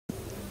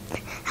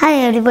Hi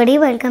everybody,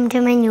 welcome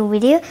to my new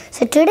video.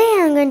 So today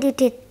I'm going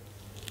to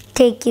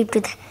take you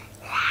to the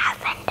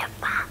lavender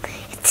farm.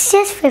 It's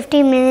just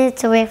 15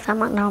 minutes away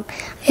from our home.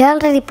 I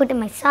already put in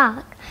my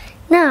sock.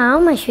 Now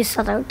my shoes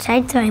are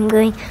outside, so I'm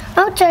going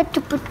outside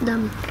to put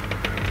them.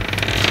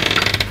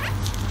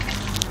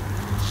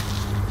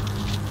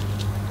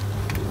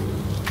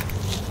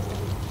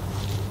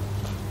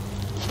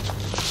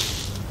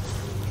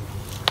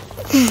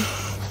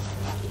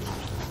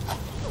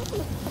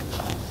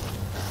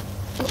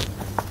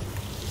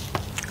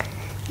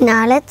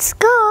 Now let's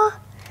go.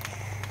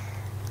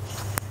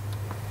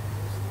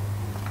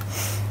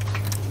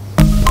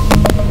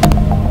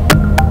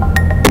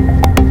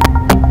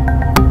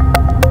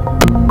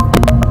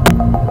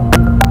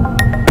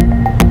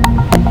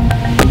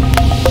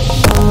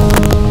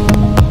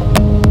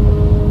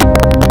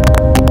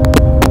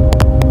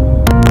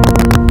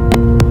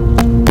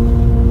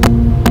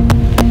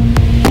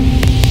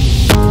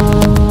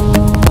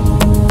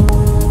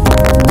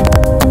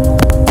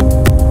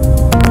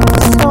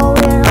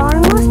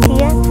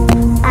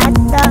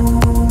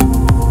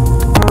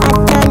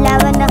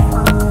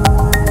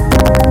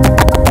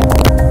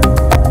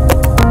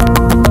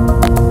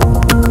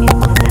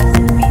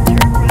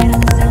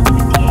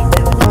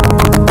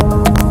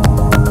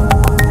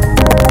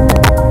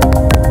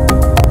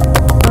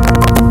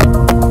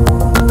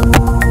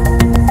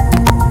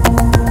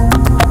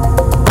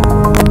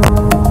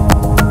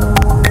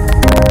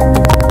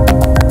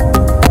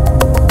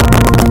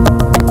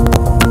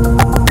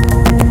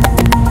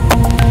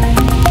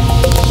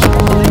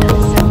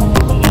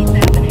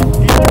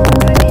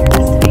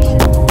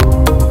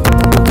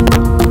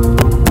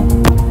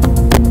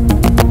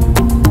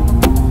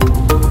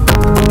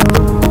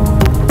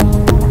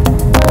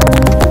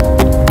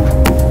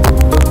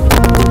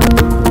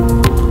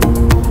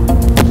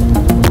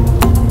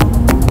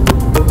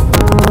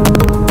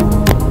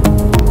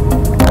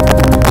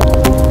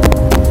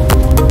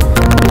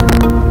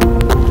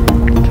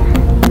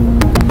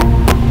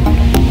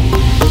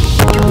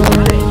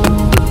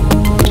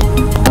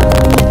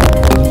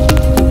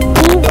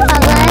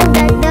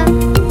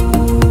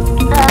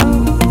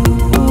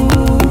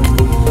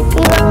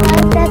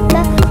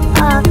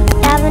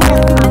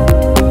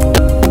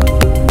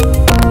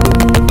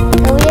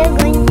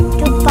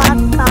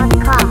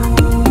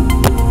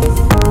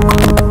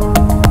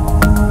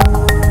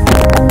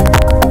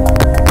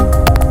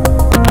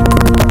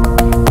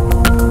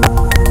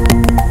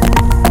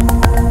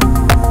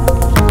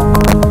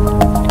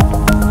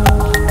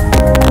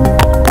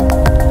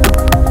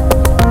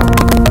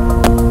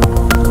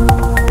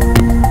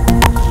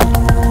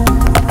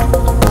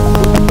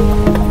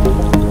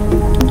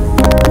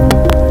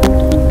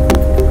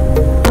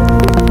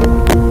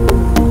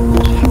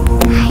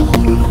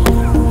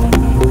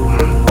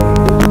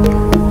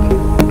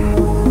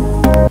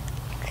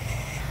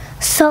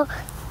 So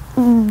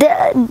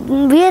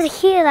we are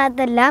here at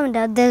the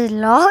lavender. There's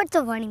lots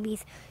of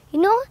honeybees. You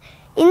know,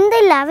 in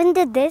the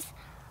lavender there's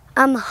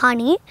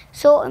honey.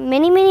 So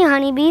many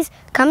honeybees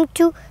come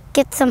to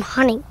get some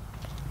honey.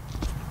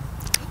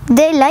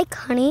 They like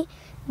honey.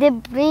 They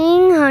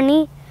bring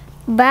honey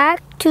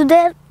back to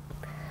their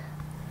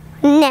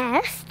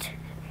nest,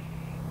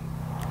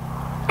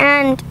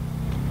 and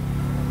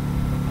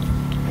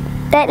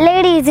that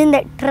lady is in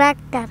the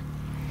tractor.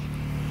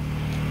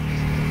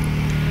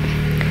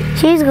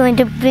 She's going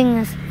to bring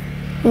us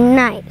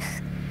nice.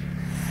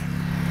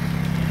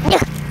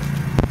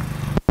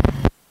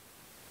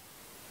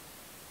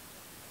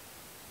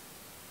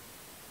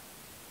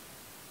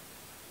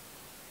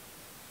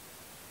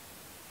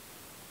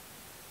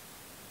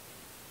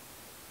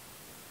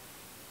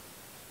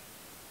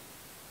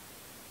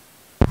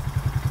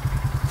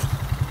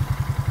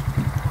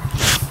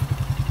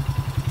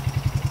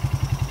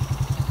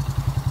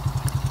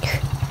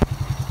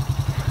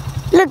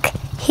 Look,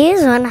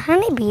 here's one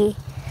honeybee.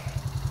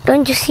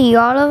 Don't you see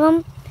all of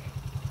them?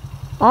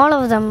 All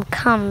of them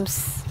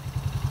comes.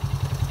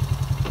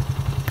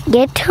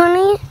 Get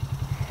honey.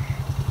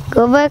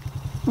 Go back.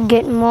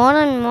 Get more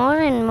and more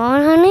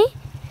honey.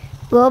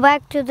 Go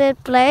back to their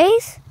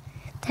place.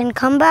 Then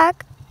come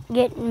back.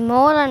 Get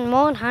more and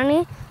more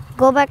honey.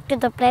 Go back to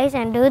the place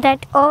and do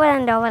that over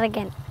and over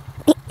again.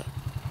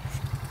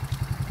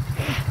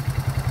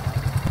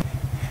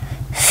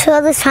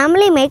 So this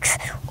family makes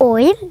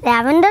oil,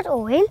 lavender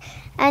oil,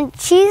 and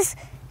she's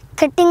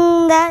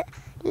cutting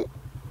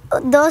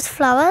those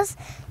flowers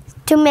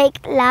to make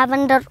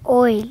lavender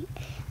oil.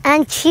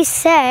 And she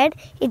said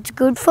it's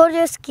good for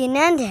your skin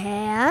and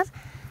hair.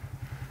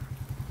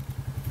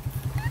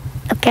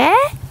 Okay?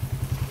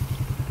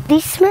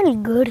 These smell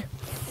good.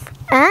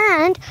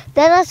 And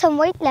there are some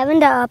white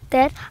lavender up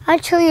there.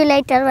 I'll show you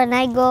later when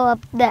I go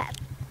up there.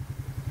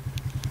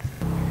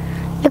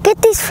 Look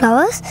at these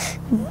flowers.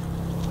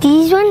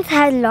 These ones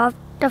have a lot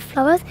of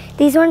flowers.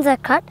 These ones are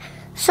cut.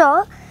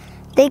 So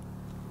they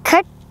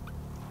cut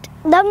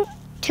them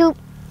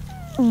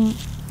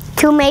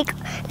to make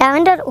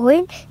lavender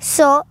oil,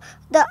 so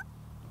the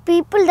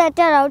people that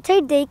are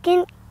outside, they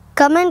can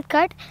come and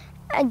cut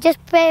and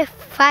just pay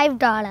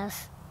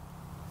 $5.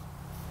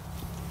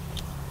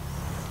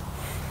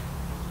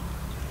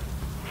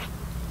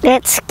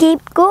 Let's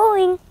keep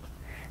going.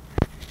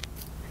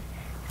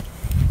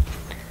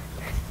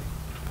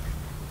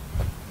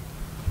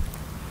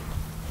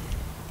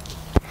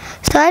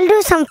 So I'll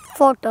do some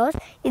photos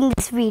in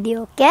this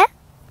video, okay?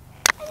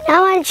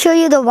 Now I'll show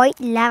you the white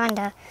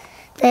lavender.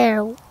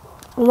 They're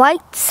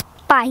white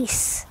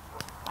spice.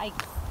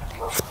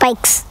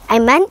 Spikes. I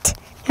meant,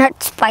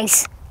 not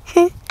spice.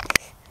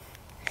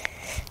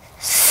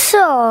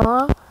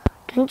 So,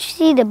 don't you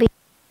see the big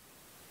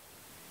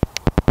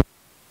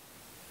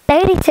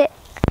lady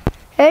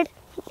said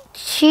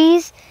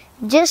she's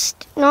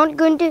just not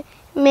going to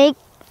make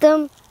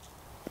them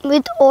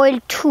with oil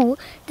too.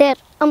 They're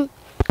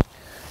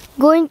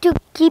going to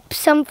keep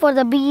some for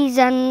the bees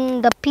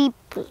and the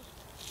people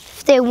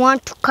if they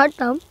want to cut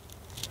them.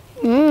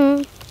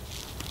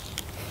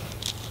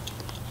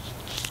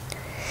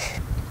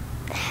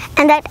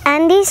 And that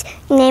Andy's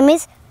name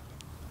is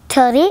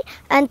Terry,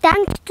 and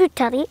thanks to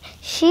Terry,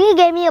 she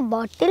gave me a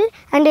bottle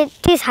and it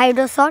is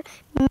hydrosol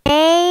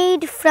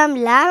made from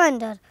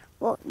lavender.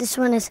 Oh, this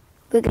one is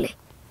wiggly.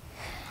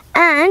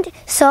 And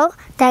so,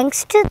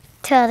 thanks to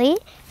Terry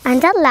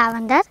and the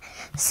lavender.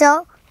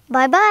 So,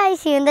 bye bye.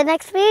 See you in the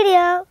next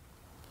video.